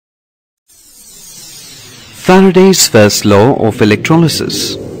Faraday's first law of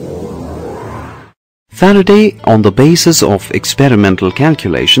electrolysis. Faraday, on the basis of experimental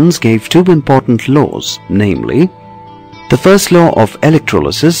calculations, gave two important laws, namely, the first law of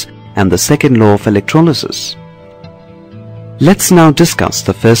electrolysis and the second law of electrolysis. Let's now discuss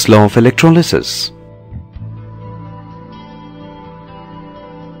the first law of electrolysis.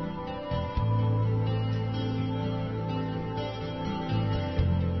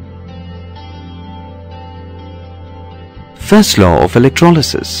 First law of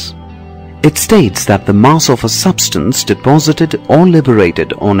electrolysis. It states that the mass of a substance deposited or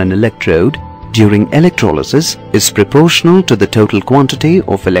liberated on an electrode during electrolysis is proportional to the total quantity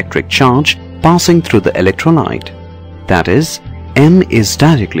of electric charge passing through the electrolyte. That is, M is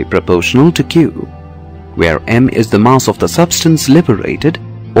directly proportional to Q, where M is the mass of the substance liberated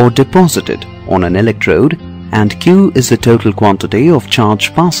or deposited on an electrode and Q is the total quantity of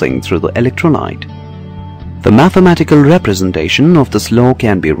charge passing through the electrolyte. The mathematical representation of this law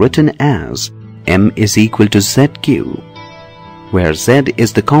can be written as M is equal to ZQ, where Z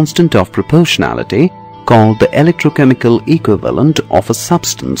is the constant of proportionality called the electrochemical equivalent of a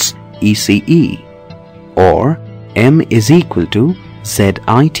substance, ECE, or M is equal to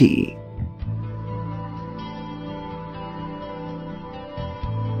ZIT.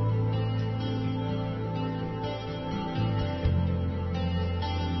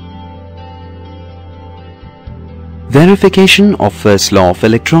 Verification of first law of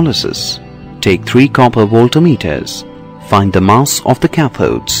electrolysis. Take 3 copper voltmeters. Find the mass of the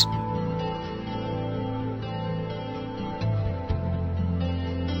cathodes.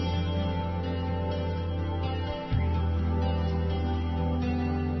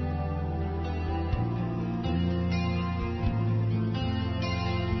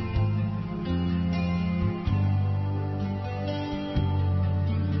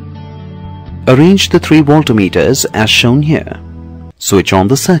 Arrange the 3 voltmeters as shown here. Switch on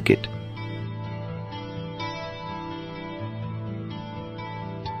the circuit.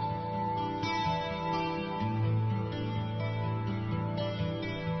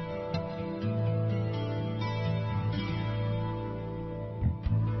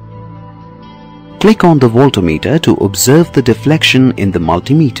 Click on the voltmeter to observe the deflection in the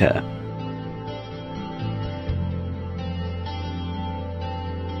multimeter.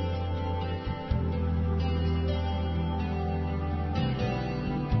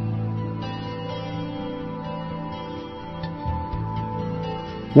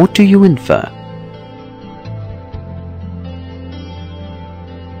 What do you infer?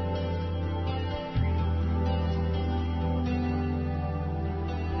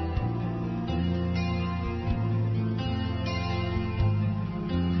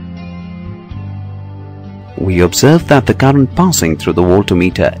 We observe that the current passing through the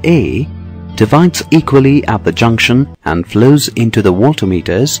voltmeter A divides equally at the junction and flows into the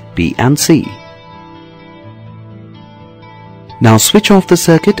voltmeters B and C. Now switch off the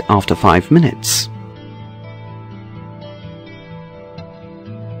circuit after 5 minutes.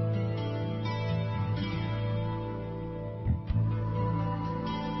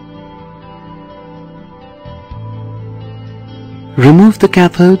 Remove the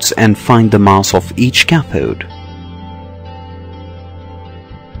cathodes and find the mass of each cathode.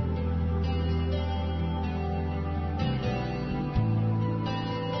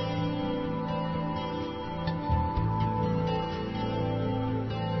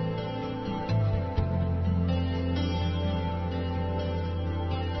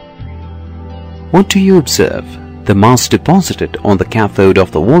 What do you observe? The mass deposited on the cathode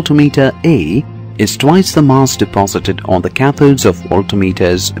of the voltmeter A is twice the mass deposited on the cathodes of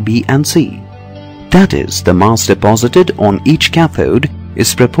voltmeters B and C. That is, the mass deposited on each cathode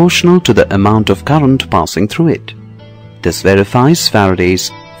is proportional to the amount of current passing through it. This verifies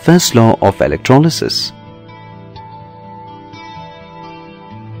Faraday's first law of electrolysis.